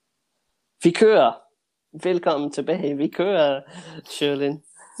Vi kører. Velkommen tilbage. Vi kører, Shirley.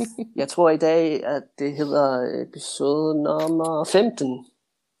 Jeg tror i dag, at det hedder episode nummer 15.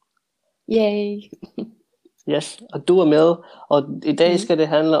 Yay. Yes, og du er med. Og i dag skal det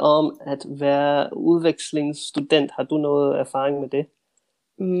handle om at være udvekslingsstudent. Har du noget erfaring med det?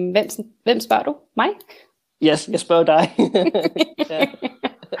 Hvem spørger du? Mig? Yes, jeg spørger dig.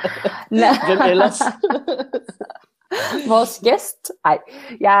 Ja. Hvem ellers? Vores gæst? Nej,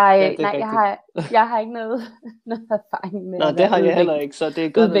 jeg har ikke noget erfaring med. Nå, det har jeg heller ikke, så det er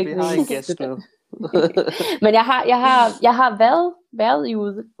godt, at vi har en gæst nu. Men jeg har været i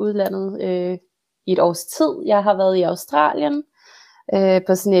udlandet i et års tid. Jeg har været i Australien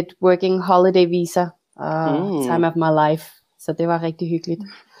på sådan et working holiday visa. Time of my life. Så det var rigtig hyggeligt.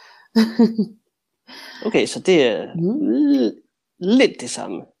 Okay, så det er lidt det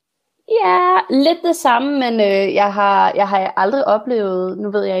samme. Ja, lidt det samme, men jeg har aldrig oplevet,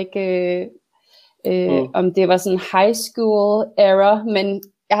 nu ved jeg ikke, om det var sådan high school era, men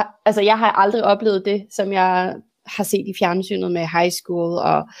jeg har aldrig oplevet det, som jeg har set i fjernsynet med high school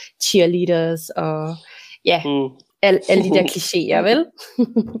og cheerleaders og alle de der klichéer, vel?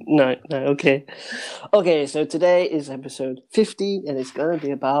 Nej, okay. Okay, so today is episode 15 and it's going to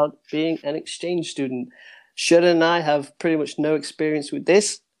be about being an exchange student. Shirley and I have pretty much no experience with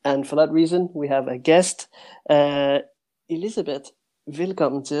this. And for that reason, we have a guest. Elisabeth,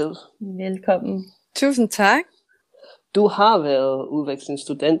 velkommen til. Velkommen. Tusind tak. Du har været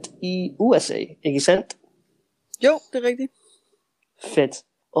udvekslingsstudent i USA, ikke sandt? Jo, det er rigtigt. Fedt.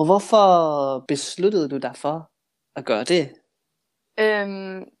 Og hvorfor besluttede du dig for at gøre det?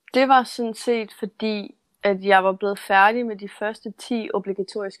 Det var sådan set fordi, at jeg var blevet færdig med de første 10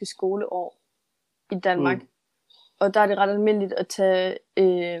 obligatoriske skoleår i Danmark. Og der er det ret almindeligt at tage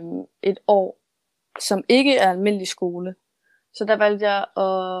et år, som ikke er almindelig skole. Så der valgte jeg,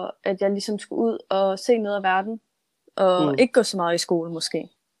 at jeg ligesom skulle ud og se noget af verden. Og ikke gå så meget i skole måske.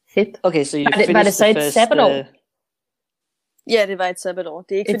 Fedt. Okay, så var det så et sabbatår? Ja, det var et sabbatår.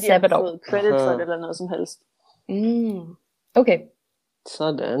 Det er ikke fordi, jeg har fået credit for det eller noget som helst. Okay.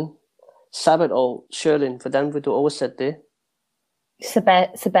 Sådan. Sabbatår, Shirley, hvordan vil du oversætte det?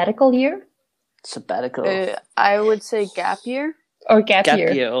 Sabbatical year? Sabbatical. I would say gap year. Or gap year.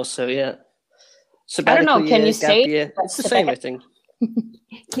 Gap year also, yeah. Sabbatical I don't know, can you say year. It's the same, I think.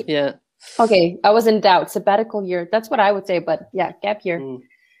 Yeah. Okay, I was in doubt. Sabbatical year. That's what I would say, but yeah, gap year.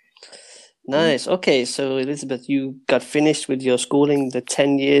 Nice. Okay, so Elizabeth, you got finished with your schooling, the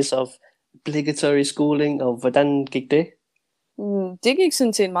 10 years of obligatory schooling, og hvordan gik det? Det gik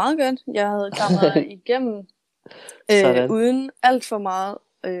sådan set meget godt. Jeg havde klaret mig igennem uden alt for meget,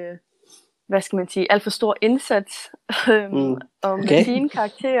 hvad skal man sige, alt for stor indsats og med fine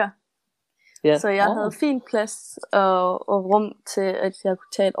karakterer. Yeah. Så jeg havde fin plads og rum til, at jeg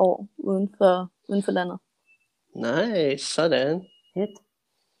kunne tage et år uden for landet. Nice, sådan. Fedt.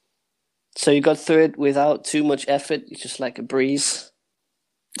 So you got through it without too much effort, just like a breeze.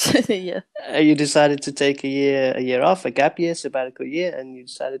 Yeah. You decided to take a year off, a gap year, sabbatical year, and you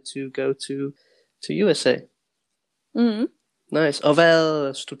decided to go to USA. Nice. Og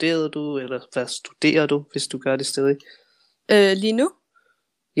hvad studerede du, eller hvad studerer du, hvis du gør det stadig? Lige nu?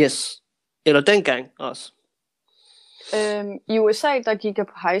 Yes. Eller dengang også? I USA, der gik jeg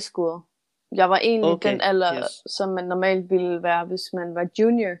på high school. Jeg var egentlig den alder, som man normalt ville være, hvis man var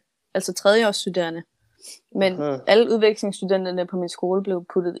junior, altså tredjeårsstuderende. Men alle udvekslingsstudenterne på min skole blev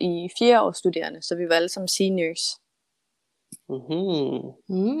puttet i fjerdeårsstuderende, så vi var alle sammen seniors.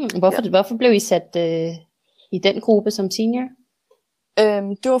 Hvorfor blev I sat i den gruppe som senior?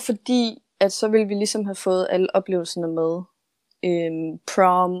 Det var fordi, at så ville vi ligesom have fået alle oplevelserne med.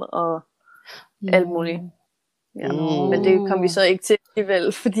 Prom og alt muligt. Ja. Men det kom vi så ikke til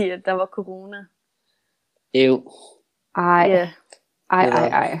alligevel, fordi at der var corona. Ej.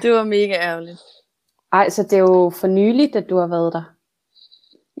 Det var mega ærgerligt. Ej, så det er jo for nyligt, at du har været der.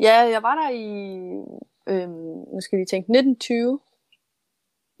 Ja, jeg var der i, nu skal vi tænke, 1920.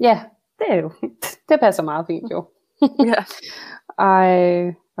 Ja, det er jo, det passer meget fint jo. Ja. Ej,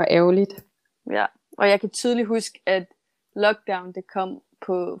 hvor ærgerligt. Ja, og jeg kan tydeligt huske, at lockdown, det kom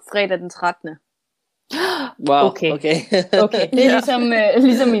på fredag den 13. Wow, okay. Det er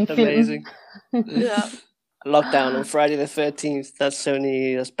ligesom min film. Amazing. Yeah. Lockdown on Friday the 13th,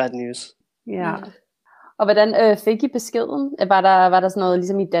 that's bad news. Ja. Og hvordan fik I beskeden? Var der sådan noget,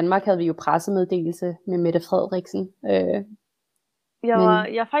 ligesom i Danmark havde vi jo pressemeddelelse med Mette Frederiksen.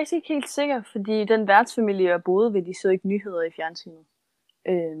 Jeg er faktisk ikke helt sikker, fordi den værtsfamilie, jeg boede ved, de så ikke nyheder i fjernsynet.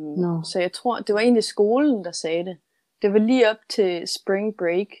 Så jeg tror, det var egentlig skolen, der sagde det. Det var lige op til spring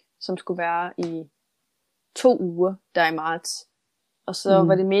break, som skulle være i 2 uger, der i marts. Og så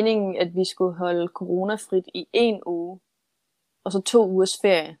var det meningen, at vi skulle holde coronafrit i 1 uge, og så 2 ugers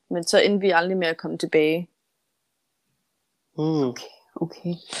ferie, men så endte vi aldrig med at komme tilbage.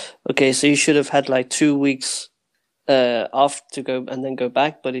 Okay, so you should have had like 2 weeks off to go and then go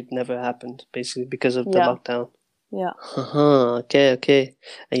back, but it never happened, basically, because of the lockdown. Ja. Okay.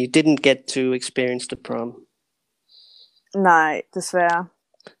 And you didn't get to experience the prom. Nej, desværre.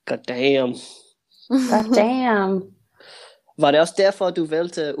 God damn. Var det også derfor, du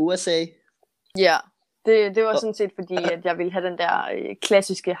valgte USA? Ja, det var sådan set fordi, at jeg ville have den der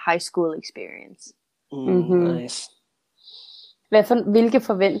klassiske high school experience. Nice. Hvilke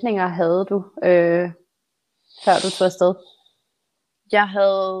forventninger havde du, før du tog afsted? Jeg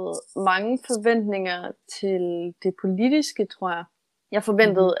havde mange forventninger til det politiske, tror jeg. Jeg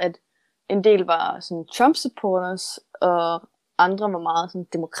forventede, at en del var sådan Trump-supporters, og andre var meget sådan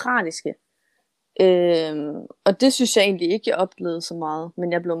demokratiske. Og det synes jeg egentlig ikke, jeg oplevede så meget.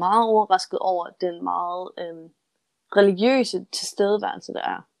 Men jeg blev meget overrasket over den meget religiøse tilstedeværelse, der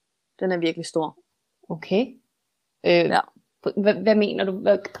er. Den er virkelig stor. Okay. Hvad mener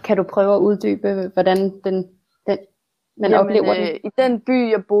du? Kan du prøve at uddybe, hvordan man oplever det? I den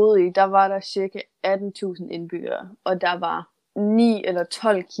by, jeg boede i, der var der cirka 18.000 indbyggere. Og der var 9 eller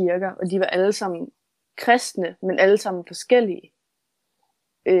 12 kirker, og de var alle sammen kristne, men alle sammen forskellige.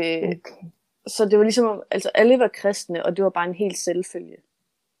 Så det var ligesom, altså alle var kristne, og det var bare en helt selvfølge.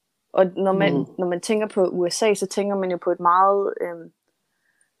 Og når man tænker på USA, så tænker man jo på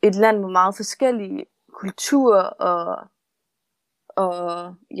et land med meget forskellige kulturer,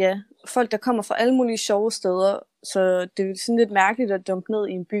 og ja, folk der kommer fra alle mulige sjove steder, så det er sådan lidt mærkeligt at dumpe ned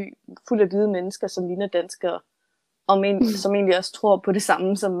i en by fuld af hvide mennesker, som ligner danskere, som egentlig også tror på det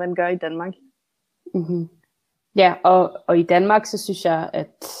samme, som man gør i Danmark. Ja, og i Danmark, så synes jeg,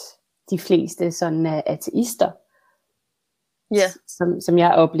 at de fleste sådan er ateister. Ja. Som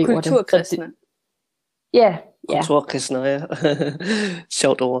jeg oplever kulturkristne. Ja. Kulturkristne, ja.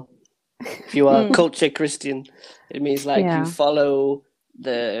 Sjovt ord. If you are culture Christian, it means like you follow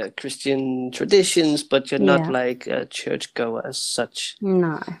the Christian traditions, but you're not like a churchgoer as such.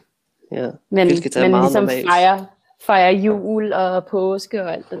 Nej. Ja. Men ligesom fejrer jul og påske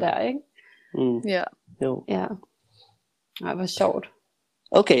og alt det der, ikke? Ja. Ja. Nej, hvor sjovt.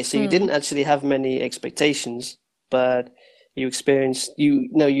 Okay, so you didn't actually have many expectations, but you experienced,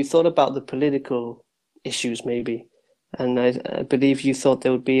 you thought about the political issues maybe. And I believe you thought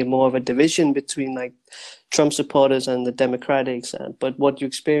there would be more of a division between like Trump supporters and the Democrats, but what you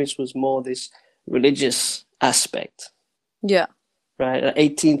experienced was more this religious aspect. Yeah. Right,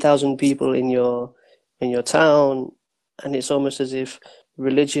 18,000 people in your town, and it's almost as if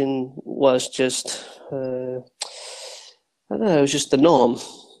religion was just I don't know, it was just the norm,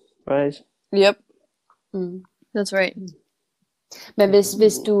 right? Yep. That's right. Men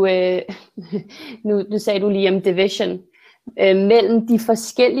hvis du, nu sagde du lige om division, mellem de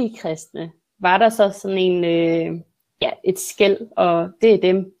forskellige kristne, var der så sådan en, et skel, og det er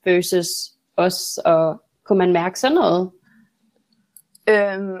dem versus os, og kunne man mærke sådan noget?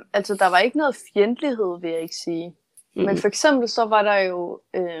 Altså der var ikke noget fjendtlighed, vil jeg ikke sige. Men for eksempel så var der jo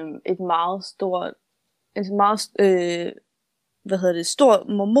en meget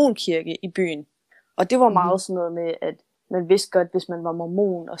stor mormonkirke i byen. Og det var meget sådan noget med, at man vidste godt, hvis man var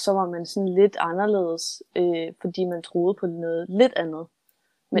mormon, og så var man sådan lidt anderledes, fordi man troede på noget lidt andet.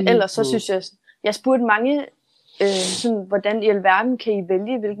 Men ellers så synes jeg spurgte mange, sådan, hvordan i alverden kan I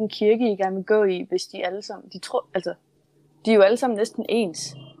vælge, hvilken kirke I gerne vil gå i, hvis de alle sammen, de er jo alle sammen næsten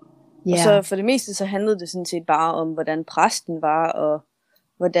ens. Yeah. Og så for det meste, så handlede det sådan set bare om, hvordan præsten var, og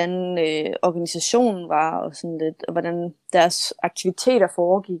hvordan organisationen var, og sådan lidt, og hvordan deres aktiviteter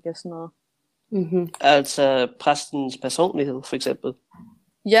foregik og sådan noget. Altså præstens personlighed, for eksempel?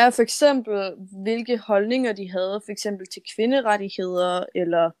 Ja, for eksempel, hvilke holdninger de havde, for eksempel til kvinderettigheder,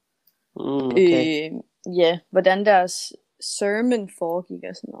 eller hvordan deres sermon foregik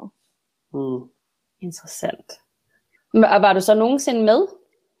og sådan noget. Interessant. Og var du så nogensinde med?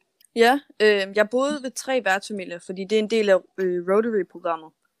 Ja, jeg boede ved 3 værtsfamilier, fordi det er en del af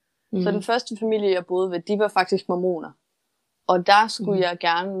Rotary-programmet. Så den første familie, jeg boede ved, de var faktisk mormoner. Og der skulle jeg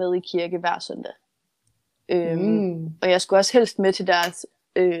gerne med i kirke hver søndag. Og jeg skulle også helst med til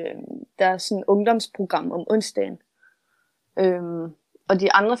deres sådan ungdomsprogram om onsdagen. Og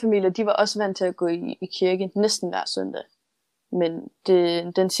de andre familier, de var også vant til at gå i kirke næsten hver søndag. Men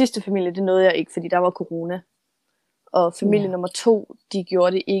den sidste familie, det nåede jeg ikke, fordi der var corona. Og familie nummer 2, de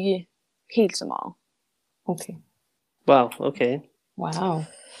gjorde det ikke helt så meget. Okay. Wow, okay. Wow.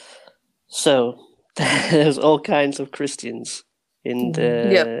 So there's all kinds of Christians in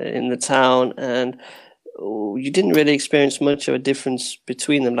the town, and you didn't really experience much of a difference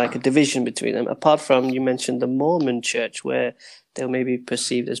between them, like a division between them, apart from you mentioned the Mormon church, where they were maybe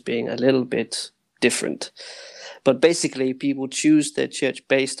perceived as being a little bit different. But basically, people choose their church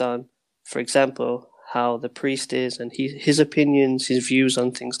based on, for example, how the priest is and his opinions, his views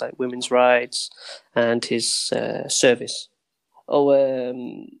on things like women's rights and his service. Og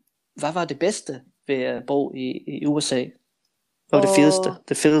hvad var det bedste ved at bo i USA? Hvad var det fedeste?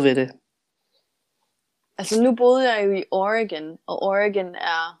 Det fede ved det? Altså nu boede jeg jo i Oregon, og Oregon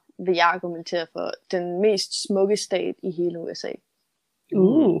er, vil jeg argumentere for, den mest smukke stat i hele USA.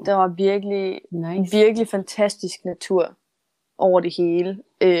 Der var virkelig, virkelig fantastisk natur over det hele,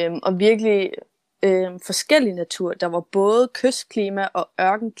 og virkelig forskellig natur. Der var både kystklima og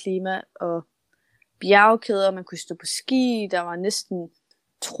ørkenklima og bjergkæder, man kunne stå på ski, der var næsten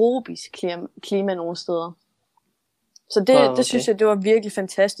tropisk klima nogle steder. Så det synes jeg, det var virkelig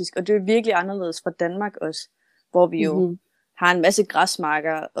fantastisk, og det var virkelig anderledes fra Danmark også, hvor vi jo har en masse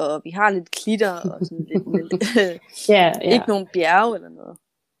græsmarker, og vi har lidt klitter og sådan lidt ikke nogen bjerge eller noget.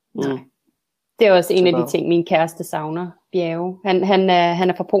 Nej. Det er også en af de ting, min kæreste savner, bjerge. Han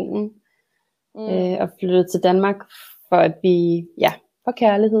er fra Polen og flyttede til Danmark for at blive, for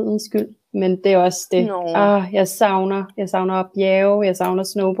kærlighedens skyld. Men det er også det. Jeg savner bjerge, jeg savner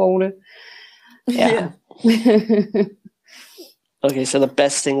snowboarde. Ja. Okay, so the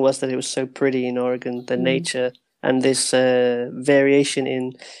best thing was that it was so pretty in Oregon, the nature and this variation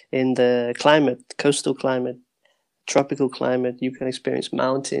in the climate, coastal climate, tropical climate. You can experience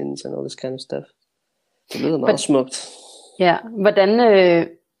mountains and all this kind of stuff. Det lyder meget smukt. Ja, hvordan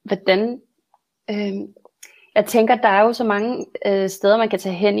jeg tænker, der er jo så mange steder, man kan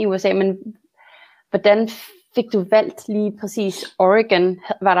tage hen i USA, men hvordan fik du valgt lige præcis Oregon?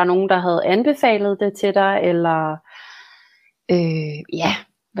 Var der nogen, der havde anbefalet det til dig, eller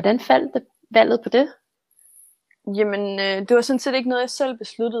hvordan faldt valget på det? Jamen, det var sådan set ikke noget, jeg selv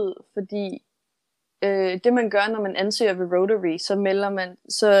besluttede, fordi det man gør, når man ansøger ved Rotary,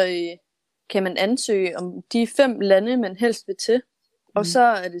 kan man ansøge om de 5 lande, man helst vil til, og så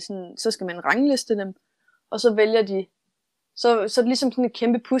er det sådan, så skal man rangliste dem, og så vælger de, så er det ligesom sådan et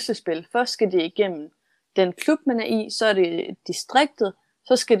kæmpe puslespil. Først skal det igennem den klub, man er i, så er det distriktet,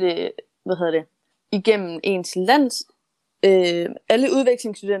 så skal det, igennem ens lands, alle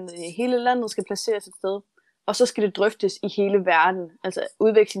udvekslingsstudenter i hele landet skal placeres et sted, og så skal det drøftes i hele verden. Altså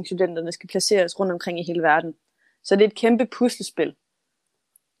udvekslingsstudenterne skal placeres rundt omkring i hele verden. Så det er et kæmpe puslespil.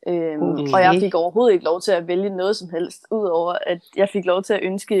 Og jeg fik overhovedet ikke lov til at vælge noget som helst, udover at jeg fik lov til at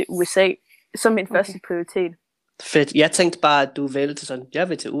ønske USA som min første prioritet. Fedt. Jeg tænkte bare, at du valgte sådan, jeg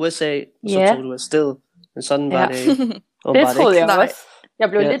vil til USA, så tog du afsted. Men sådan var det ikke. Det troede jeg også. Jeg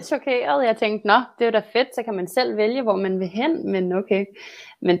blev lidt chokeret. Jeg tænkte, det er jo da fedt, så kan man selv vælge, hvor man vil hen. Men okay.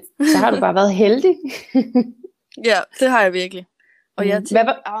 Men så har du bare været heldig. Ja, det har jeg virkelig. Og jeg tænkte,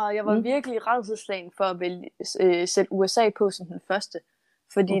 jeg var virkelig rædselsslagen for at sætte USA på som den første.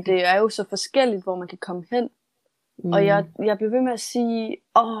 Fordi det er jo så forskelligt, hvor man kan komme hen. Og jeg blev ved med at sige,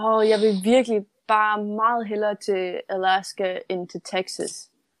 jeg vil virkelig bare meget hellere til Alaska end til Texas.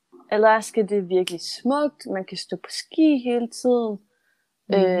 Alaska, det er virkelig smukt. Man kan stå på ski hele tiden.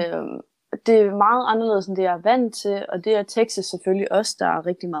 Det er meget anderledes end det jeg er vant til. Og det er Texas selvfølgelig også. Der er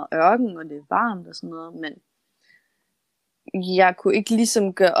rigtig meget ørken, og det er varmt og sådan noget. Men jeg kunne ikke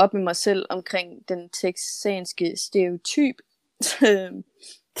ligesom gøre op med mig selv omkring den texanske stereotyp.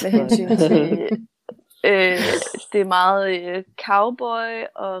 Med hensyn til det er meget cowboy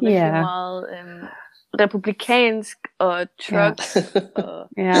og rigtig meget republikansk og trucks. Og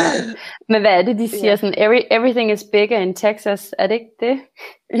Men hvad er det, de siger? Sådan, everything is bigger in Texas. Er det ikke det,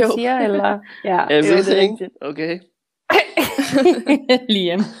 de siger? Eller? Everything? Okay.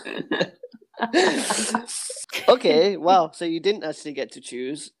 Liam. Okay, wow. So you didn't actually get to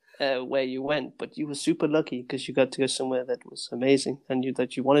choose where you went, but you were super lucky because you got to go somewhere that was amazing and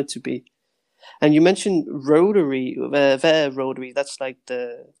that you wanted to be. And you mentioned Rotary. Rotary, that's like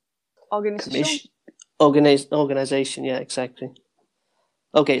the organization. Yeah, exactly.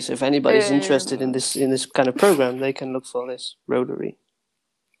 Okay, so if anybody's interested in this kind of program, they can look for this Rotary.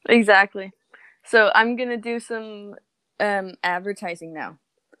 Exactly. So I'm gonna do some advertising now.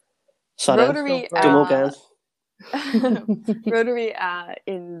 Rotary Rotary er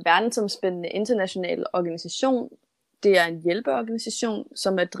en verdensomspændende international organisation. Det er en hjælpeorganisation,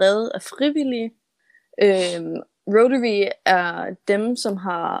 som er drevet af frivillige. Rotary er dem, som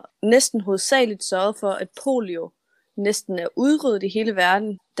har næsten hovedsageligt sørget for, at polio næsten er udryddet i hele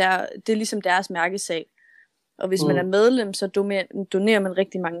verden. Det er ligesom deres mærkesag. Og hvis man er medlem, så donerer man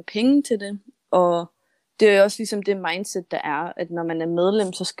rigtig mange penge til det. Og det er også ligesom det mindset, der er, at når man er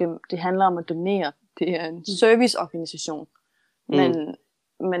medlem, så skal det handler om at donere Det er en serviceorganisation.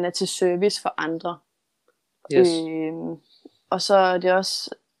 Man er til service for andre. Yes. Og så er det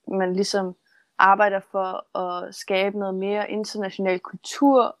også, man ligesom arbejder for at skabe noget mere international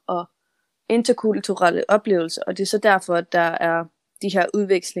kultur og interkulturelle oplevelser. Og det er så derfor, at der er de her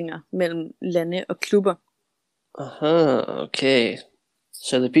udvekslinger mellem lande og klubber. Aha, okay.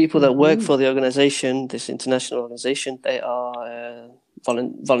 So the people that work for the organization, this international organization, they are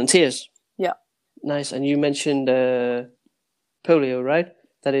volunteers. Yeah. Nice. And you mentioned polio, right?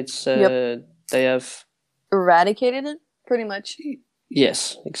 That it's they have Eradicated it, pretty much.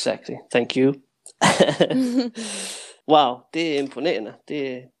 Yes, exactly. Thank you. Wow, det er imponerende.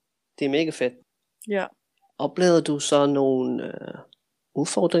 Det er mega fedt. Ja. Oplevede du så nogle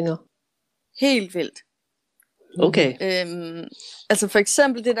udfordringer? Helt vildt. Okay. Altså for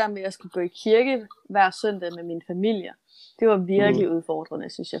eksempel det der med, at jeg skulle gå i kirke hver søndag med min familie. Det var virkelig udfordrende,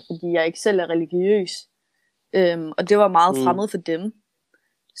 synes jeg, fordi jeg ikke selv er religiøs. Og det var meget fremmed for dem.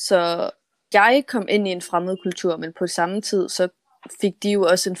 Så jeg kom ind i en fremmed kultur, men på samme tid, så fik de jo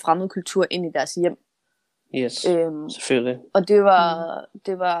også en fremmed kultur ind i deres hjem. Yes, selvfølgelig. Og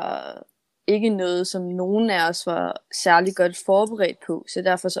det var ikke noget, som nogen af os var særlig godt forberedt på. Så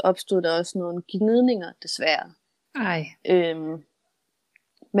derfor så opstod der også nogle gnidninger, desværre. Ej.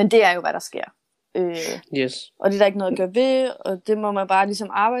 Men det er jo, hvad der sker. Yes. Og det er der ikke noget at gøre ved, og det må man bare ligesom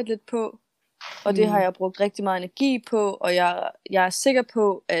arbejde lidt på. Og det har jeg brugt rigtig meget energi på, og jeg er sikker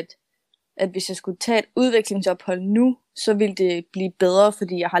på, at hvis jeg skulle tage et udvekslingsophold nu, så ville det blive bedre,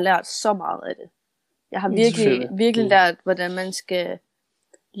 fordi jeg har lært så meget af det. Jeg har virkelig lært, hvordan man skal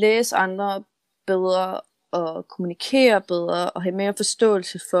læse andre bedre, og kommunikere bedre, og have mere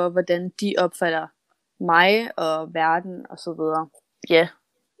forståelse for, hvordan de opfatter mig og verden og så videre. Ja,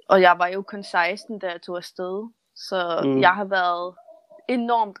 og jeg var jo kun 16, da jeg tog afsted, så jeg har været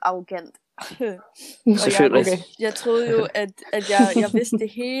enormt arrogant. Selvfølgelig. Jeg troede jo, at jeg vidste det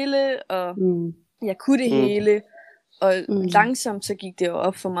hele, og jeg kunne det hele, og langsomt så gik det jo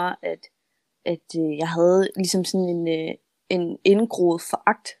op for mig, at jeg havde ligesom sådan en indgroet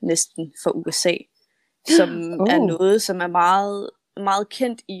foragt næsten for USA, som er noget, som er meget, meget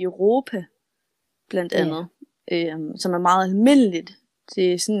kendt i Europa, blandt andet, som er meget almindeligt.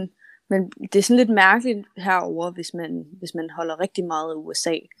 Det er sådan, men det er sådan lidt mærkeligt herover, hvis man holder rigtig meget af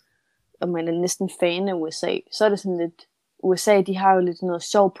USA, og man er næsten fan af USA, så er det sådan lidt, USA, de har jo lidt noget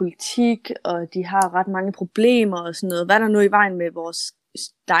sjov politik, og de har ret mange problemer og sådan noget. Hvad er der nu i vejen med vores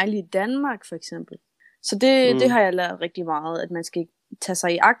dejlige Danmark, for eksempel? Så det har jeg lært rigtig meget, at man skal tage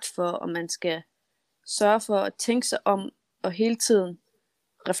sig i agt for, og man skal sørge for at tænke sig om, og hele tiden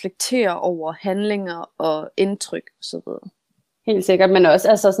reflektere over handlinger og indtryk og så videre. Helt sikkert, men også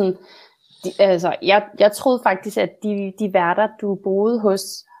altså sådan, jeg troede faktisk, at de værter, du boede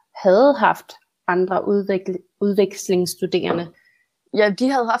hos, havde haft andre udvekslingsstuderende. Ja, de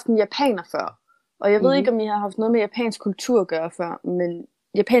havde haft en japaner før, og jeg ved ikke, om I har haft noget med japansk kultur at gøre før, men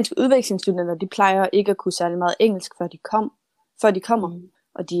japanske udvekslingsstudenter, de plejer ikke at kunne særlig meget engelsk, før de kommer.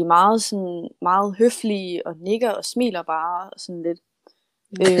 Og de er meget, sådan, meget høflige og nikker og smiler bare og sådan lidt.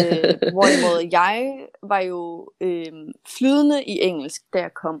 Hvorimod jeg var jo flydende i engelsk, da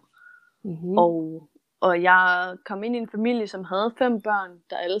jeg kom. Og jeg kom ind i en familie, som havde 5 børn,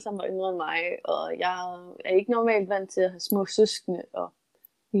 der alle sammen var yngre end mig, og jeg er ikke normalt vant til at have små søskende, og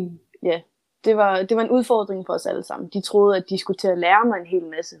ja, det var en udfordring for os alle sammen. De troede, at de skulle til at lære mig en hel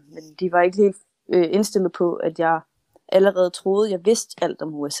masse, men de var ikke helt indstillet på, at jeg allerede troede, at jeg vidste alt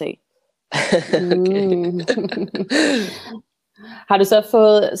om USA. Har du så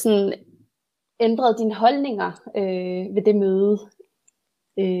fået sådan ændret dine holdninger ved det møde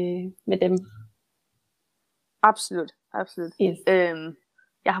med dem? Absolut. Yes.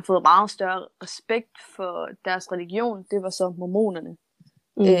 Jeg har fået meget større respekt for deres religion. Det var så mormonerne.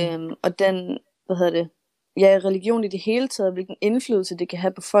 Og den, religion i det hele taget, hvilken indflydelse det kan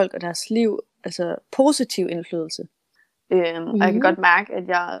have på folk og deres liv, altså positiv indflydelse. Og jeg kan godt mærke, at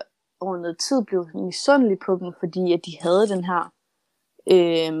jeg over noget tid blev misundelig på dem, fordi at de havde den her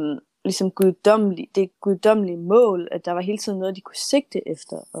ligesom guddommelige mål, at der var hele tiden noget, de kunne sigte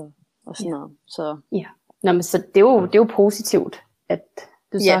efter og sådan noget. Så ja. Nå, men så det er jo positivt, at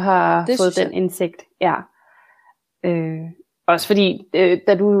du så har fået den indsigt. Ja. Også fordi,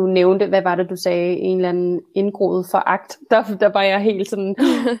 da du nævnte, hvad var det, du sagde, en eller anden indgroet foragt, der var jeg helt sådan,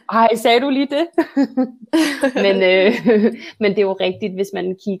 ej, sagde du lige det? men det er jo rigtigt, hvis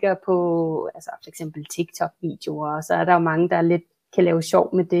man kigger på, altså for eksempel TikTok-videoer, så er der jo mange, der lidt kan lave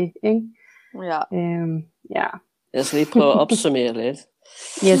sjov med det, ikke? Ja. Ja. Jeg skal lige prøve at opsummere lidt.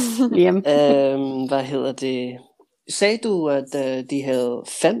 Yes, Liam. Hvad hedder det? Sagde du, at de havde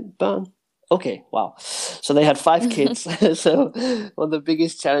 5 børn? Okay, wow. So they had 5 kids. So one of the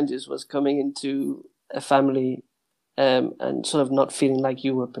biggest challenges was coming into a family and sort of not feeling like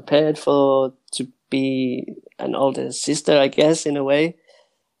you were prepared to be an older sister, I guess, in a way.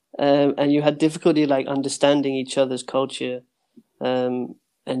 And you had difficulty like understanding each other's culture.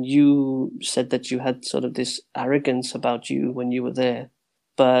 And you said that you had sort of this arrogance about you when you were there.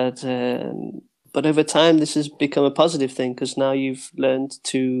 But over time, this has become a positive thing because now you've learned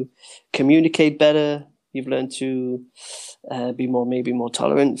to communicate better. You've learned to be maybe more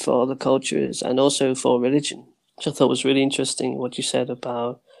tolerant for other cultures and also for religion. Which I thought was really interesting what you said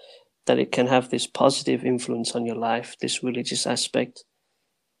about that it can have this positive influence on your life, this religious aspect.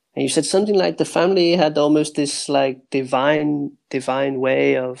 And you said something like the family had almost this like divine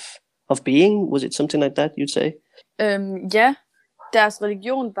way of being. Was it something like that, you'd say? Ja, deres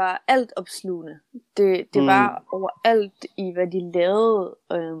religion var altopslugende. Det var overalt i, hvad de lavede.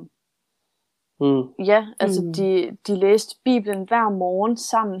 Ja, altså de læste Bibelen hver morgen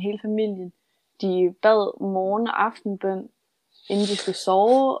sammen, hele familien. De bad morgen- og aftenbøn, inden de skulle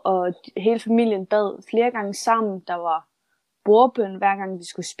sove, og hele familien bad flere gange sammen. Der var bordbøn, hver gang de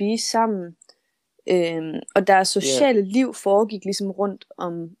skulle spise sammen. Og deres sociale liv foregik ligesom rundt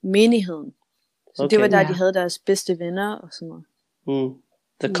om menigheden. Så det var der, de havde deres bedste venner og sådan noget.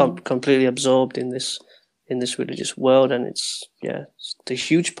 They're completely absorbed in this religious world, and it's a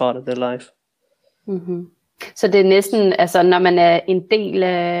huge part of their life. Så det er næsten, altså når man er en del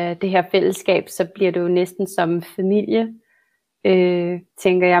af det her fællesskab, så bliver det jo næsten som familie,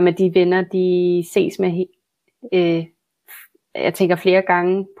 tænker jeg, med de venner, de ses med, jeg tænker flere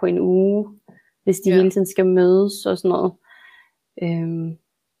gange på en uge, hvis de hele tiden skal mødes og sådan noget.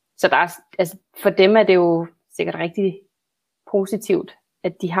 Så der er, altså for dem er det jo sikkert rigtig positivt,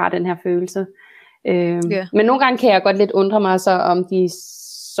 at de har den her følelse. Men nogle gange kan jeg godt lidt undre mig så, om de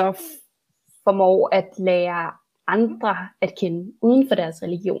så formår at lære andre at kende uden for deres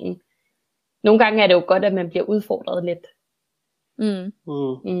religion. Nogle gange er det jo godt, at man bliver udfordret lidt.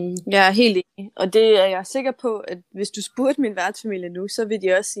 Jeg er helt enig. Og det er jeg sikker på, at hvis du spurgte min værtsfamilie nu, så vil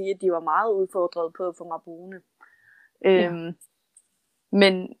de også sige, at de var meget udfordret på at få mig boende.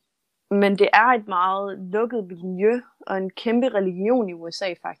 Men det er et meget lukket miljø, og en kæmpe religion i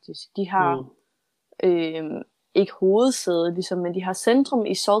USA faktisk. De har ikke hovedsæde, ligesom, men de har centrum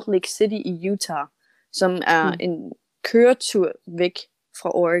i Salt Lake City i Utah, som er en køretur væk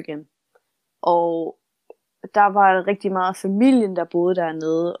fra Oregon. Og der var rigtig meget af familien, der boede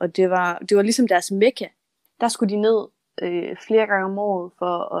dernede, og det var ligesom deres mekka. Der skulle de ned flere gange om året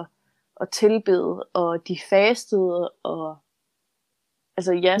for at tilbede, og de fastede, og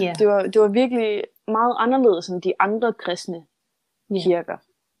altså det var virkelig meget anderledes end de andre kristne kirker.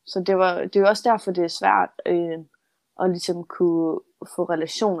 Så det er også derfor, det er svært at ligesom kunne få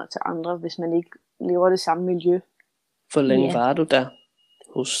relationer til andre, hvis man ikke lever det samme miljø. Hvor længe var du der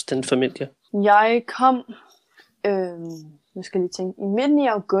hos den familie? Jeg kom, nu skal jeg lige tænke, i midten i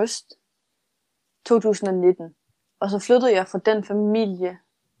august 2019. Og så flyttede jeg fra den familie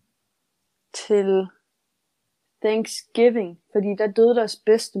til Thanksgiving, fordi der døde deres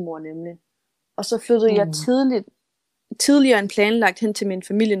bedstemor nemlig. Og så flyttede jeg tidligere end planlagt hen til min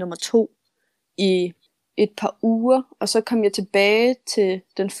familie nummer 2 i et par uger, og så kom jeg tilbage til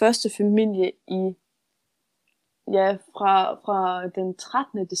den første familie fra den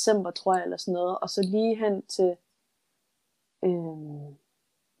 13. december, tror jeg, eller sådan noget, og så lige hen til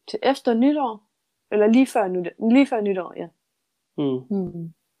efter nytår, eller lige før nytår, ja.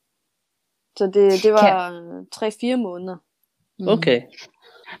 Så det var 3-4 måneder. Okay.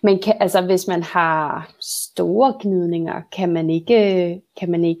 Men altså, hvis man har store gnidninger, kan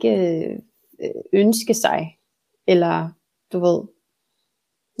man ikke ønske sig, eller du ved,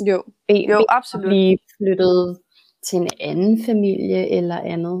 jo absolut, blive flyttet til en anden familie eller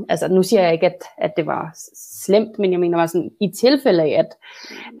andet. Altså nu siger jeg ikke, at det var slemt, men jeg mener bare sådan, i tilfælde af,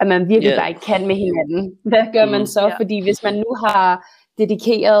 at man virkelig bare ikke kan med hinanden. Hvad gør man så? Fordi hvis man nu har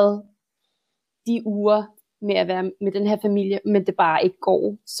dedikeret de uger med at være med den her familie, men det bare ikke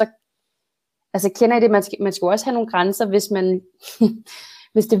går, så altså kender I det, man skal også have nogle grænser,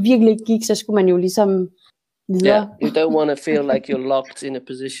 hvis det virkelig ikke gik, så skulle man jo ligesom videre. Yeah, you don't want to feel like you're locked in a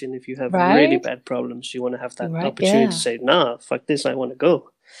position if you have really bad problems. You want to have that opportunity to say, nah, fuck this, I want to go.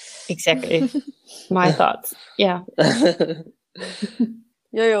 Exactly. My thoughts. Yeah.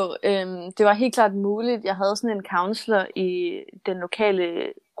 Jo, det var helt klart muligt. Jeg havde sådan en counselor i den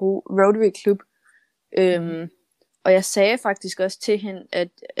lokale Rotary Club, og jeg sagde faktisk også til hende,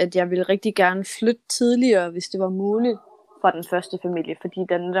 at jeg ville rigtig gerne flytte tidligere, hvis det var muligt, fra den første familie, fordi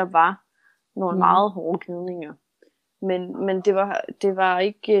der var nogle meget hårde gnidninger. Men det var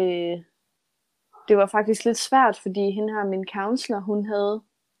ikke det var faktisk lidt svært, fordi hende her, min counselor,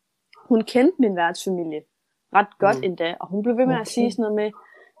 hun kendte min værtsfamilie ret godt endda, og hun blev ved med at sige sådan noget med,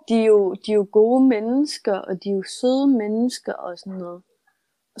 de er jo gode mennesker, og de er jo søde mennesker og sådan noget.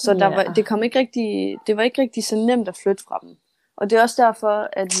 Så det var ikke rigtig så nemt at flytte fra dem. Og det er også derfor,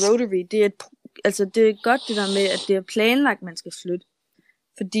 at Rotary, det er godt det der med, at det er planlagt, man skal flytte.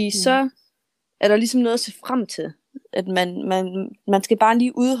 Fordi så er der ligesom noget at se frem til. At man skal bare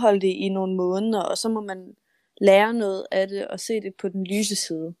lige udholde det i nogle måneder, og så må man lære noget af det, og se det på den lyse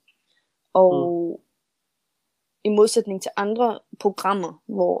side. Og i modsætning til andre programmer,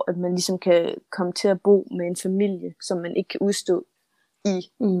 hvor at man ligesom kan komme til at bo med en familie, som man ikke kan udstå i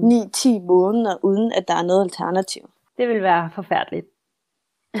 9-10 måneder, uden at der er noget alternativ. Det vil være forfærdeligt.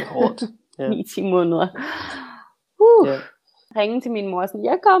 Hårdt. Ja. 9-10 måneder. Ringe til min mor sådan,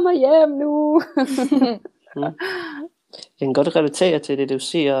 jeg kommer hjem nu. Jeg kan godt relatere til det, du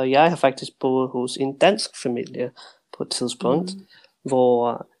siger, og jeg har faktisk boet hos en dansk familie på et tidspunkt,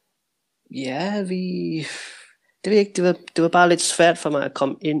 hvor det ved jeg ikke, det var bare lidt svært for mig at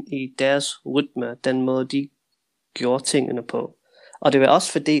komme ind i deres rytme, den måde de gjorde tingene på. Og det var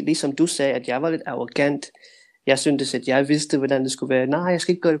også fordi, ligesom du sagde, at jeg var lidt arrogant. Jeg syntes, at jeg vidste, hvordan det skulle være. Nej, jeg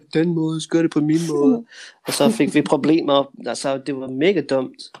skal ikke gøre det på den måde, jeg skal gøre det på min måde. Og så fik vi problemer. Altså, det var mega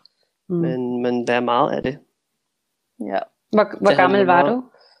dumt. Men der er meget af det. Ja. Hvor gammel var du?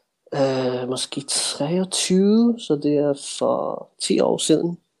 Måske 23, så det er for 10 år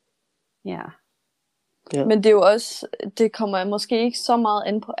siden. Ja. Men det er jo også, det kommer måske ikke så meget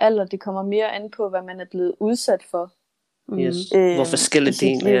an på alder, det kommer mere an på, hvad man er blevet udsat for. Yes. Hvor forskelligt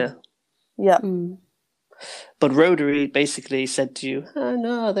det er. Ja. But Rotary basically said to you, oh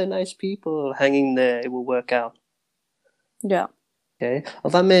no, they're nice people, hanging there, it will work out. Ja. Okay. Og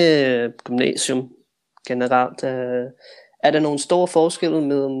hvad med gymnasium generelt? Er der nogle store forskelle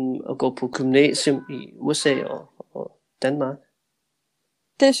mellem at gå på gymnasium i USA og Danmark?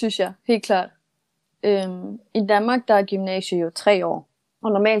 Det synes jeg, helt klart. I Danmark, der er gymnasiet jo 3 år.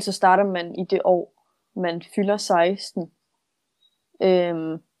 Og normalt så starter man i det år, man fylder 16.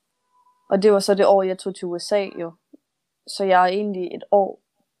 Og det var så det år, jeg tog til USA jo. Så jeg er egentlig et år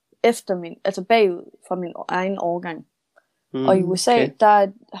efter altså bagud fra min egen årgang. Og i USA, der er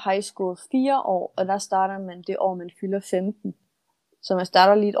high school 4 år, og der starter man det år, man fylder 15. Så man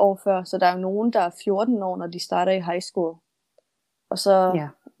starter lige et år før, så der er jo nogen, der er 14 år, når de starter i high school. Og så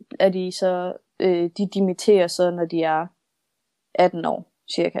er de så, de dimitterer så, når de er 18 år,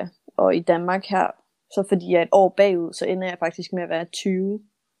 cirka. Og i Danmark her, så fordi jeg er et år bagud, så ender jeg faktisk med at være 20,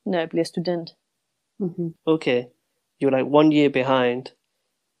 når jeg bliver student. Okay, you're like 1 year behind.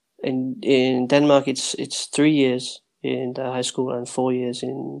 In Denmark, it's 3 years in the high school and 4 years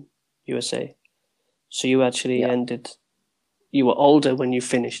in USA. So you actually ended. You were older when you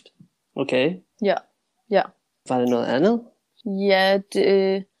finished. Okay. Ja. Var det noget andet? Ja,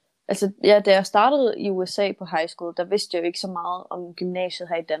 da jeg startede i USA på high school, der vidste jeg jo ikke så meget om gymnasiet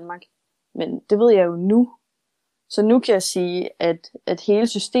her i Danmark. Men det ved jeg jo nu. Så nu kan jeg sige, at hele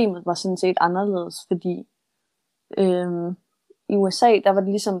systemet var sådan set anderledes, fordi i USA, der var det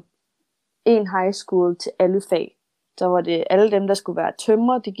ligesom en high school til alle fag. Så var det alle dem, der skulle være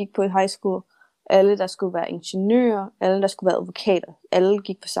tømrer, de gik på et high school. Alle, der skulle være ingeniører, alle, der skulle være advokater. Alle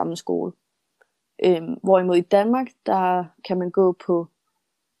gik på samme skole. Hvorimod i Danmark, der kan man gå på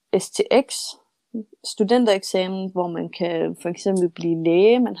STX, studentereksamen, hvor man kan for eksempel blive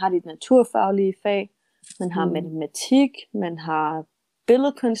læge, man har de naturfaglige fag, man har matematik, man har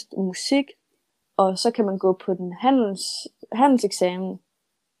billedkunst, musik, og så kan man gå på den handelseksamen,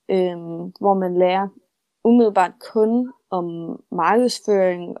 hvor man lærer umiddelbart kun om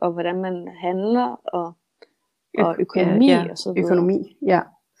markedsføring, og hvordan man handler, og økonomi og så videre. Økonomi, ja.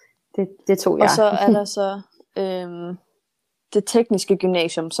 Det tog jeg. Og så er der så det tekniske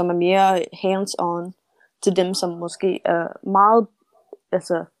gymnasium, som er mere hands-on til dem, som måske er meget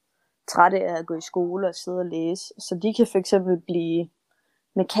trætte af at gå i skole og sidde og læse. Så de kan for eksempel blive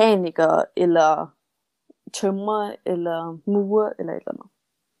mekaniker, eller tømrer, eller murer, eller et eller andet.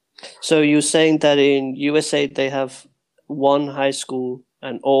 So you're saying that in USA they have one high school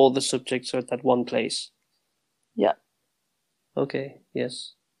and all the subjects are at that one place? Ja. Okay,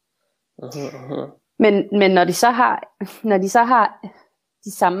 yes. Men når de så har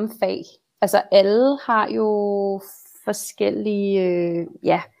de samme fag, altså alle har jo forskellige,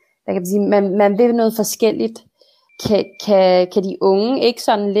 hvad kan man sige, man vil noget forskelligt. Kan de unge ikke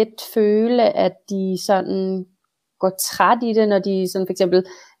sådan lidt føle, at de sådan går træt i det, når de sådan for eksempel,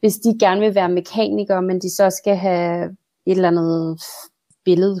 hvis de gerne vil være mekanikere, men de så skal have et eller andet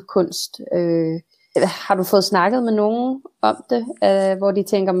billedkunst. Har du fået snakket med nogen om det, hvor de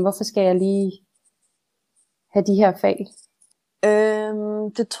tænker, men hvorfor skal jeg lige have de her fag?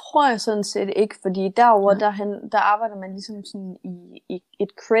 Det tror jeg sådan set ikke, fordi derovre, der arbejder man ligesom sådan i et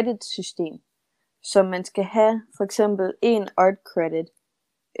credit-system. Så man skal have for eksempel 1 art credit,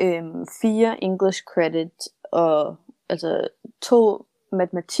 4 English credit og altså 2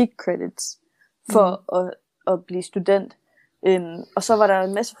 matematik credits for at blive student. Og så var der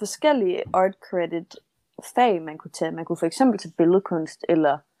en masse forskellige art credit fag, man kunne tage. Man kunne for eksempel tage billedkunst,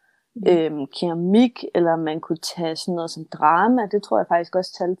 eller keramik, eller man kunne tage sådan noget som drama. Det tror jeg faktisk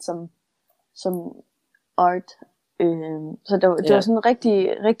også talte som art. Så det var sådan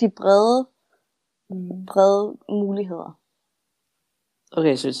rigtig brede muligheder.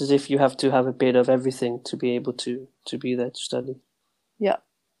 Okay, so it's as if you have to have a bit of everything to be able to be there to study. Yeah.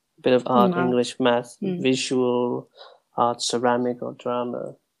 A bit of art, English, math, visual art, ceramic or drama.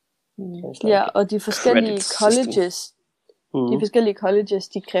 Ja, og de forskellige colleges,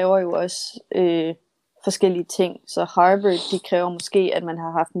 de kræver jo også forskellige ting. Så Harvard, de kræver måske, at man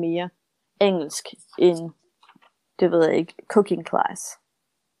har haft mere engelsk end, det ved jeg ikke, cooking class.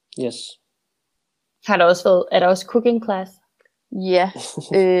 Yes. Er der også cooking class? Ja,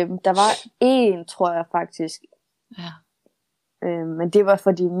 der var en, tror jeg faktisk. Ja. Men det var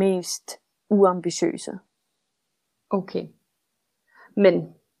for de mest uambitiøse. Okay.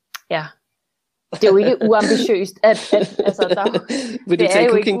 Men, ja. Det er jo ikke uambitiøst, at altså, vil du tage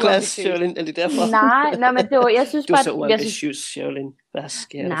cooking class, Sherlyn? Er det derfor? Nej, men det var, jeg synes du bare... Du er så uambitiøs, Sherlyn. Hvad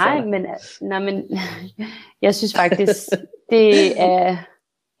sker der nej, men jeg synes faktisk, det er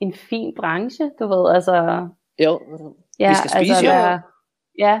en fin branche, du ved, altså... Jo, vi skal spise, altså,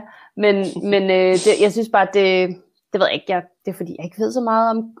 ja, men jeg synes bare, det ved jeg ikke, det er fordi, jeg ikke ved så meget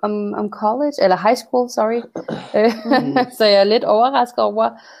om college, eller high school, sorry. Så jeg er lidt overrasket over,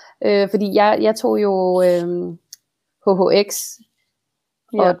 fordi jeg tog jo HHX,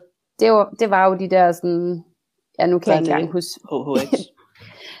 og det var jo de der sådan, ja, nu kan jeg ikke engang huske. HHX?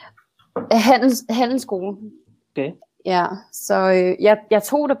 Handelsskole. Okay. Ja, så jeg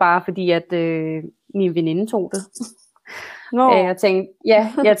tog det bare, fordi at min veninde tog det.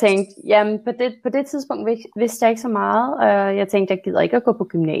 Jeg tænkte, jamen på det tidspunkt vidste jeg ikke så meget, og jeg tænkte, jeg gider ikke at gå på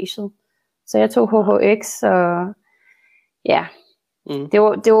gymnasiet. Så jeg tog HHX, og ja, det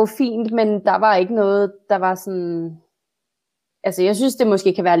var fint, men der var ikke noget, der var sådan, altså jeg synes, det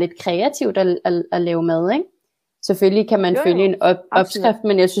måske kan være lidt kreativt at lave mad, ikke? Selvfølgelig kan man følge en opskrift,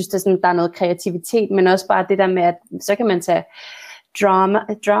 men jeg synes, der er noget kreativitet, men også bare det der med, at så kan man tage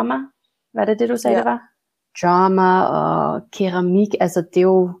drama, hvad er det du sagde, det var? Drama og keramik, altså det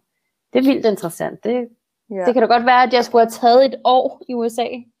er vildt interessant. Det kan da godt være, at jeg skulle have taget et år i USA.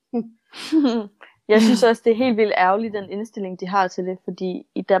 Jeg synes også, det er helt vildt ærgerligt, den indstilling, de har til det, fordi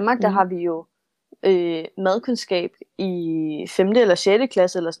i Danmark, der har vi jo madkundskab i 5. eller 6.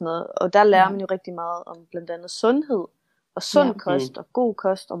 klasse eller sådan noget, og der lærer man jo rigtig meget om blandt andet sundhed og sund kost og god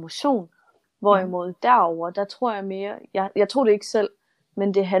kost og motion, hvorimod derover, der tror jeg mere, jeg tror det ikke selv,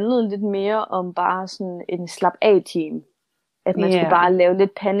 men det handlede lidt mere om bare sådan en slap af team, at man skulle bare lave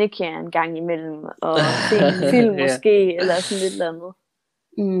lidt pandekager en gang imellem og se en film måske eller sådan lidt eller andet.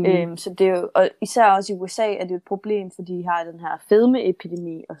 Så det er jo, og især også i USA er det et problem, fordi de har den her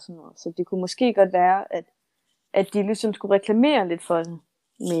fedmeepidemi og sådan noget, så det kunne måske godt være, at de ligesom skulle reklamere lidt for det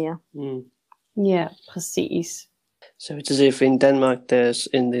mere. Ja, præcis. So it's as if in Denmark there's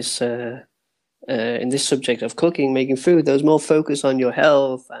in this subject of cooking, making food, there was more focus on your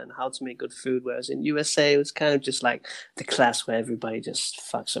health and how to make good food, whereas in USA it was kind of just like the class where everybody just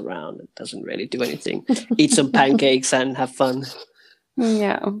fucks around and doesn't really do anything. Eat some pancakes and have fun.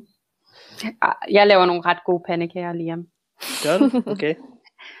 Ja. Jeg laver nogle ret gode pandekager, Liam. Gør du? Okay.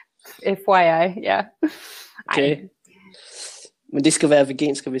 FYI, ja. Okay. Men det skal være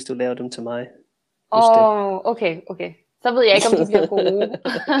veganske, hvis du laver dem til mig. Okay. Så ved jeg ikke, om de bliver gode.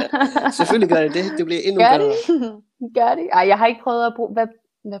 Selvfølgelig gør det. Det bliver endnu bedre. Gør det? Ej, jeg har ikke prøvet at bruge...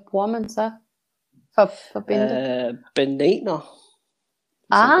 Hvad bruger man så for binde? Bananer.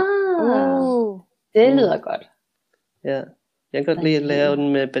 Det lyder godt. Ja, jeg kan godt lide at lave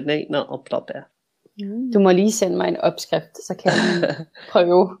den med bananer og blåbær. Du må lige sende mig en opskrift, så kan jeg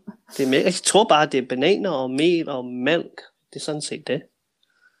prøve. Det er mere, jeg tror bare, det er bananer og mel og mælk. Det er sådan set det.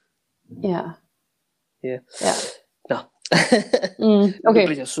 Ja. Nå. Okay. Nu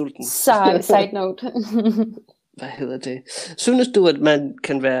bliver jeg sulten. Side note. Hvad hedder det? Synes du, at man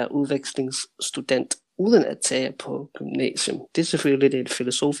kan være udvekslingsstudent uden at tage på gymnasium? Det er selvfølgelig lidt et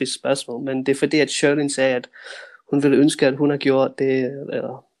filosofisk spørgsmål, men det er fordi, at Sherlyn sagde, at hun ville ønske, at hun har gjort det.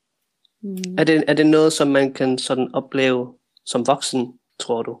 Eller... Er det noget, som man kan sådan opleve som voksen,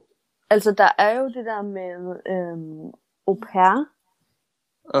 tror du? Altså, der er jo det der med au pair,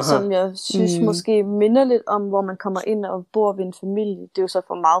 som jeg synes måske minder lidt om, hvor man kommer ind og bor ved en familie. Det er jo så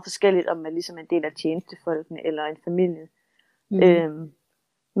for meget forskelligt, om man ligesom er en del af tjenestefolkene eller en familie.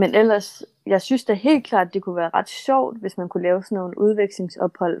 Men ellers, jeg synes da helt klart, det kunne være ret sjovt, hvis man kunne lave sådan nogle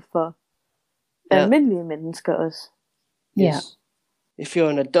udvekslingsophold for almindelige mennesker også. Yeah. If you're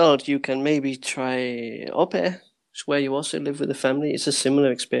an adult, you can maybe try au pair, where you also live with a family. It's a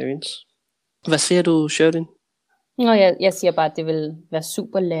similar experience. Hvad siger du, Sheridan? Nå, jeg siger bare, at det vil være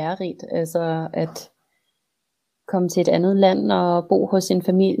super lærerigt, altså at komme til et andet land og bo hos en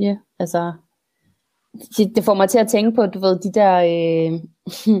familie. Altså, det får mig til at tænke på, du ved, de der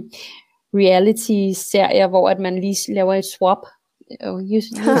reality-serier, hvor at man lige laver et swap.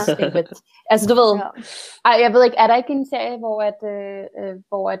 Altså, du ved, jeg ved ikke, er der ikke en serie,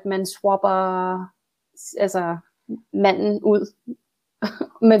 hvor at man swapper altså manden ud,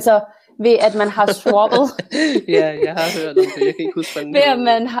 men så ved at man har swappet ja, jeg har hørt om det, jeg kan ikke huske ved at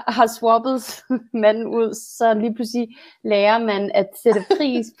man har swappet manden ud, så lige pludselig lærer man at sætte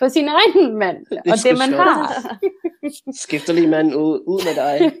pris på sin egen mand og det man har. Skifter lige manden ud med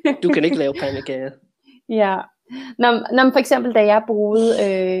dig, du kan ikke lave pandekager. Ja, når for eksempel da jeg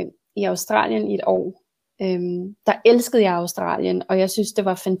boede i Australien i et år, der elskede jeg Australien, og jeg synes det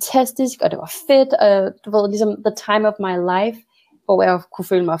var fantastisk, og det var fedt, og du ved, ligesom the time of my life, hvor jeg kunne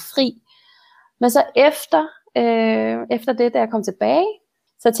føle mig fri. Men så efter det, da jeg kom tilbage,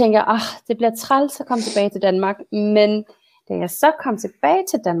 så tænkte jeg, det bliver træls at komme tilbage til Danmark. Men da jeg så kom tilbage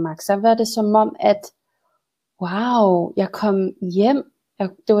til Danmark, så var det som om, at wow, jeg kom hjem.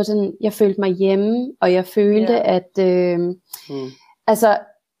 Det var sådan, jeg følte mig hjemme, og jeg følte, at altså,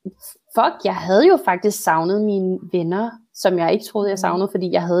 jeg havde jo faktisk savnet mine venner, som jeg ikke troede, jeg savnede,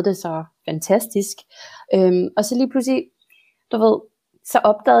 fordi jeg havde det så fantastisk. Og så lige pludselig, du ved, så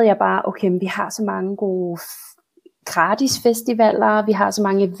opdagede jeg bare, okay, vi har så mange gode gratis festivaler, vi har så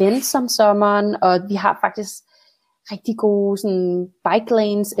mange events om sommeren, og vi har faktisk rigtig gode sådan, bike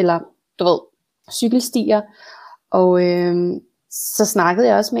lanes, eller du ved, cykelstier. Og så snakkede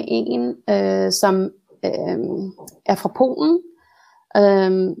jeg også med en, som er fra Polen,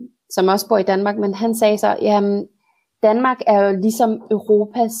 som også bor i Danmark, men han sagde så, jamen, Danmark er jo ligesom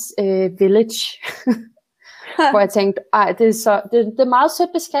Europas village. Hvor jeg tænkte, det er meget sødt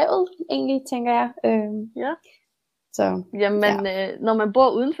beskrevet, egentlig, tænker jeg. Ja. Så, jamen, når man bor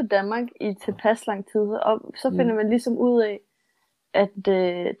uden for Danmark i tilpas lang tid, så finder man ligesom ud af, at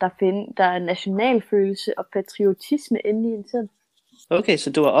der er nationalfølelse og patriotisme inde i en tid. Okay,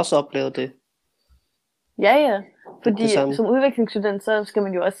 så du har også oplevet det? Ja. Fordi som udvekslingsstudent, så skal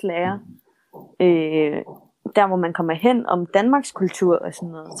man jo også lære, der hvor man kommer hen, om Danmarks kultur og sådan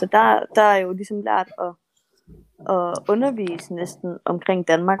noget. Så der er jo ligesom lært at undervise næsten omkring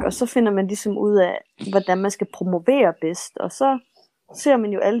Danmark, og så finder man ligesom ud af, hvordan man skal promovere bedst, og så ser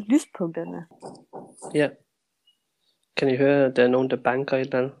man jo alle lyspunkterne. Ja. Kan I høre, at der er nogen, der banker et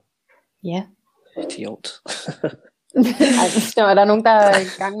eller andet? Ja. Idiot. Er der nogen, der er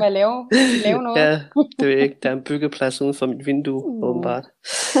i gang med at lave noget? Ja, det ved jeg ikke. Der er en byggeplads uden for mit vindue, åbenbart.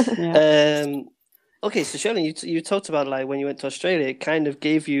 Okay, so Shirley, you talked about like when you went to Australia, it kind of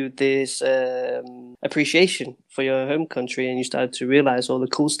gave you this appreciation for your home country, and you started to realize all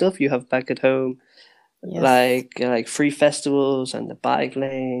the cool stuff you have back at home, like free festivals and the bike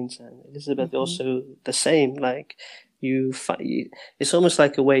lanes. And Elizabeth also the same. Like it's almost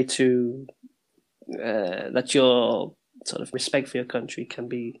like a way to that your sort of respect for your country can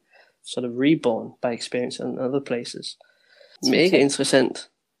be sort of reborn by experience in other places. Mega interessant.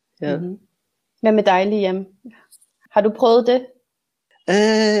 Ja. Mm-hmm. Hvad med dig, Liam? Har du prøvet det?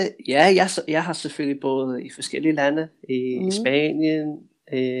 Ja, jeg har selvfølgelig boet i forskellige lande. I Spanien.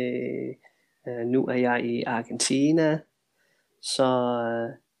 Nu er jeg i Argentina. Så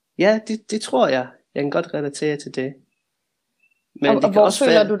ja, det tror jeg. Jeg kan godt relatere til det. Men og hvor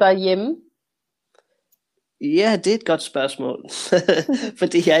føler du dig hjemme? Ja, det er et godt spørgsmål.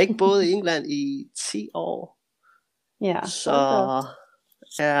 Fordi jeg har ikke boet i England i 10 år. Ja. Så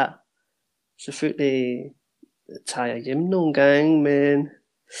ja, selvfølgelig tager jeg hjem nogle gange, men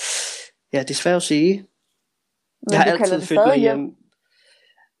ja, det er svært at sige. Men jeg har altid følt mig hjem.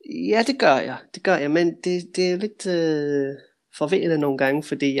 Ja, det gør jeg, men det er lidt forvirrende nogle gange,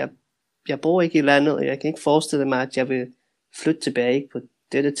 fordi jeg bor ikke i landet, og jeg kan ikke forestille mig, at jeg vil flytte tilbage på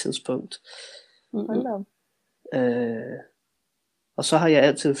dette tidspunkt. Og så har jeg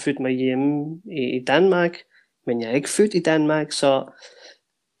altid følt mig hjemme i Danmark, men jeg er ikke født i Danmark, så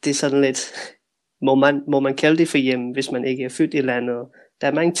det er sådan lidt, må man kalde det for hjemme, hvis man ikke er født i landet. Der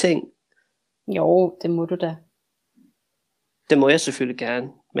er mange ting. Jo, det må du da. Det må jeg selvfølgelig gerne,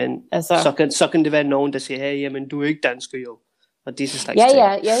 men altså, så kan det være nogen, der siger, hey, jamen du er ikke dansker jo. og disse slags Ja,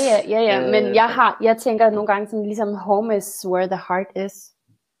 ting. ja. Men jeg tænker nogle gange sådan, ligesom home is where the heart is.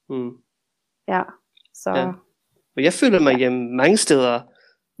 Ja, så... Ja. Og jeg føler mig hjemme mange steder.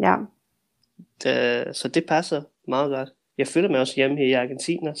 Ja. Så det passer meget godt. Jeg føler mig også hjemme her i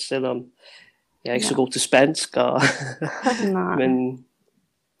Argentina, selvom jeg er ikke så god til spansk. Nej.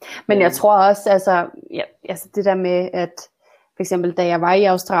 Men jeg tror også, altså det der med, at for eksempel da jeg var i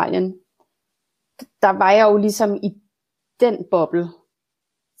Australien, der var jeg jo ligesom i den boble.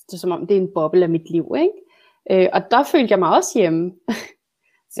 Det er som om det er en boble af mit liv, ikke? Og der følte jeg mig også hjemme.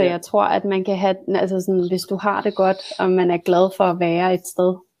 Så jeg tror, at man kan have, altså sådan, hvis du har det godt, og man er glad for at være et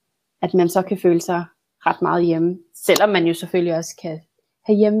sted, at man så kan føle sig ret meget hjemme. Selvom man jo selvfølgelig også kan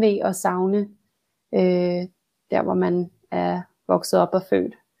have hjemve og savne der, hvor man er vokset op og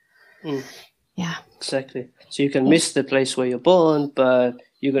født. Yeah. Exactly. So you can miss the place where you're born, but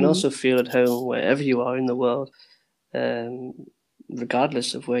you can also feel at home wherever you are in the world,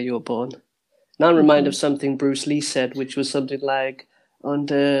 regardless of where you were born. Now I'm reminded of something Bruce Lee said, which was something like,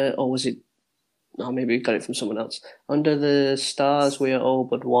 maybe we got it from someone else. Under the stars we are all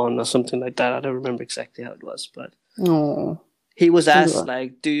but one, or something like that. I don't remember exactly how it was, but he was asked,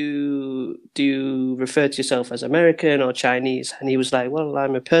 like, do you refer to yourself as American or Chinese? And he was like, well,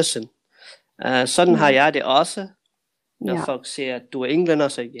 I'm a person. Sådan har jeg det også. Når folk siger, at du er englænder,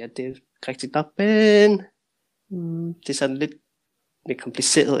 så det er rigtigt nok, men det er sådan lidt mere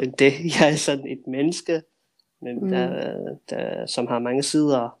kompliceret end det. Jeg er sådan et menneske, men som har mange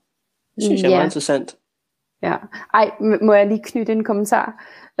sider. Det synes jeg er meget interessant. Ja. Må jeg lige knytte en kommentar?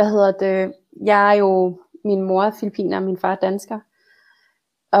 Jeg er jo, min mor er filipiner, og min far er dansker.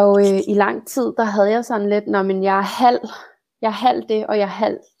 Og i lang tid, der havde jeg sådan lidt, men jeg er halv det, og jeg er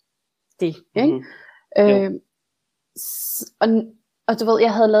halv det, ikke? Og du ved,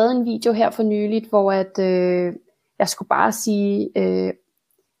 jeg havde lavet en video her for nyligt, hvor at jeg skulle bare sige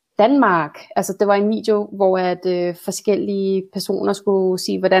Danmark. Altså det var en video, hvor at forskellige personer skulle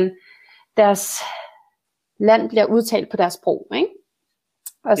sige, hvordan deres land bliver udtalt på deres sprog, ikke?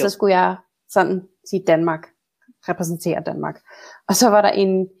 Og så skulle jeg sådan sige Danmark, repræsentere Danmark. Og så var der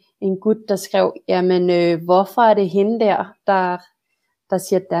en gut, der skrev, jamen hvorfor er det hende der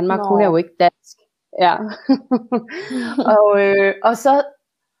siger Danmark? Hun er jo ikke dansk. Ja.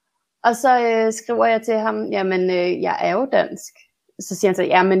 og så skriver jeg til ham, jamen jeg er jo dansk. Så siger han så,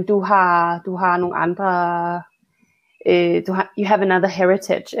 jamen du har nogle andre, you have another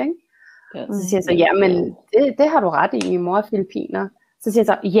heritage, ikke? Så siger han så, jamen det har du ret i, min mor er filipiner. Så siger han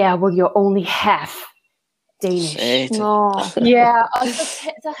så, yeah, well you're only half Danish. Ja, og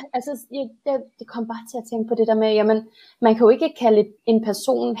det kom bare til at tænke på det der med, jamen man kan jo ikke kalde en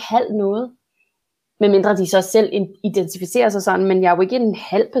person halv noget, medmindre de så selv identificerer sig sådan, men jeg er jo ikke en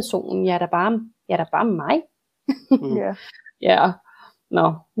halv person, jeg er da bare mig. Ja.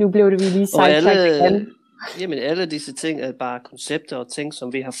 Nu blev det vi lige sidetracked igen. Jamen alle disse ting er bare koncepter og ting,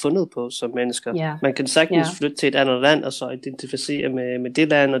 som vi har fundet på som mennesker. Man kan sagtens flytte til et andet land, og så identificere med det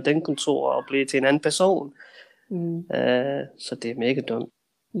land og den kultur, og blive til en anden person. Så det er mega dumt.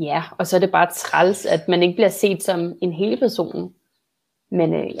 Ja, og så er det bare træls, at man ikke bliver set som en hel person.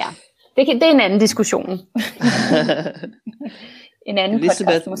 Men det er en anden diskussion. En anden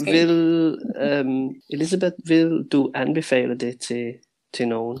podcast måske. Elisabeth, vil du anbefale det til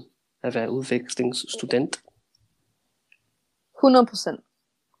nogen at være udvekslingsstudent? 100%.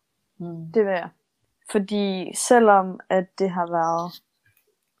 Det vil jeg. Fordi selvom at det har været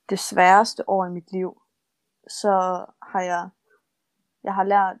det sværeste år i mit liv, så har jeg har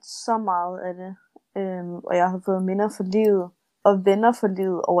lært så meget af det, og jeg har fået minder for livet og venner for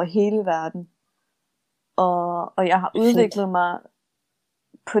livet over hele verden, og jeg har udviklet mig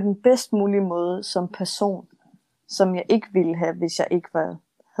på den bedst mulige måde som person, som jeg ikke ville have, hvis jeg ikke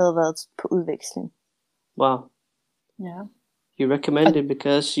havde været på udveksling. Wow. Yeah. You recommend it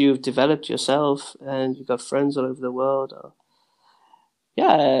because you've developed yourself and you got friends all over the world.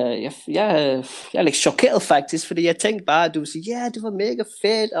 Jeg er lidt chokeret faktisk, fordi jeg tænkte bare, at du ville sige, det var mega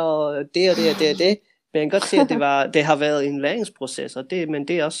fedt, og det. Men jeg kan godt se, at det har været en læringsproces, men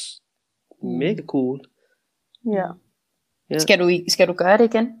det er også mega cool. Ja. Skal du gøre det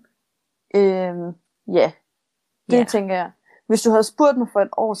igen? Ja, det tænker jeg. Hvis du havde spurgt mig for et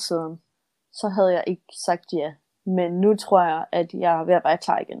år siden, så havde jeg ikke sagt ja. Men nu tror jeg, at jeg er ved at være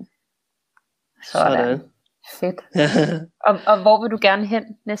klar igen. Sådan. Fedt. og hvor vil du gerne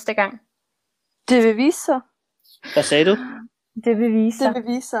hen næste gang? Det vil vise sig. Hvad sagde du? Det vil vise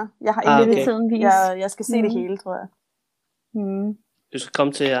sig. Jeg har ikke tiden vise. Jeg skal se det hele, tror jeg. Du skal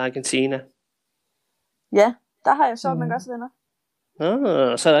komme til Argentina. Ja, der har jeg så mange også venner.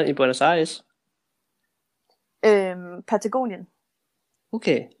 Så er der i Buenos Aires. Patagonien.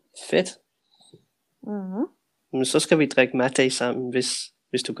 Okay, fedt. Mm-hmm. Men så skal vi drikke mate sammen,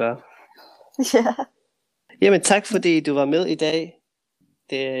 hvis du gør. Ja. Jamen tak, fordi du var med i dag.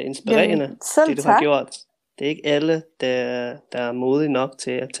 Det er inspirerende, Jamen, selv det du tak. har gjort. Det er ikke alle, der er modige nok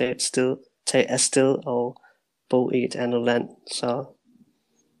til at tage afsted og bo i et andet land. Så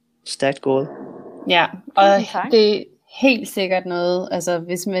stærkt gået. Ja, og tak. det er helt sikkert noget, altså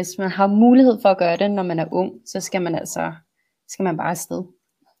hvis man har mulighed for at gøre det, når man er ung, så skal man bare afsted.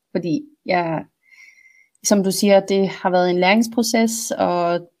 Fordi som du siger, det har været en læringsproces,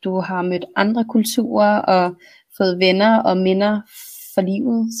 og du har mødt andre kulturer og fået venner og minder for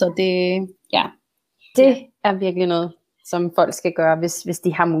livet. Så det er virkelig noget, som folk skal gøre, hvis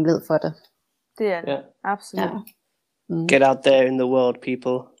de har mulighed for det. Det er det, absolut. Ja. Get out there in the world,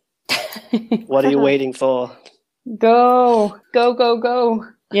 people. What are you waiting for? Go, go, go, go.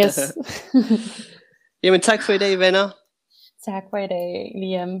 Yes. Jamen tak for i dag, venner. Tak for i dag,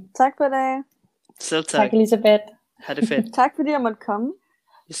 Liam. Tak for i dag. Selv tak. Tak, Elisabeth. Ha' det fedt. Tak fordi jeg måtte komme.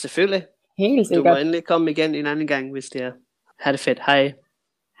 Ja, selvfølgelig. Helt sikkert. Du må endelig komme igen en anden gang, hvis det er. Ha' det fedt. Hej.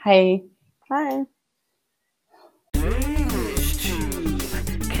 Hej. Hej.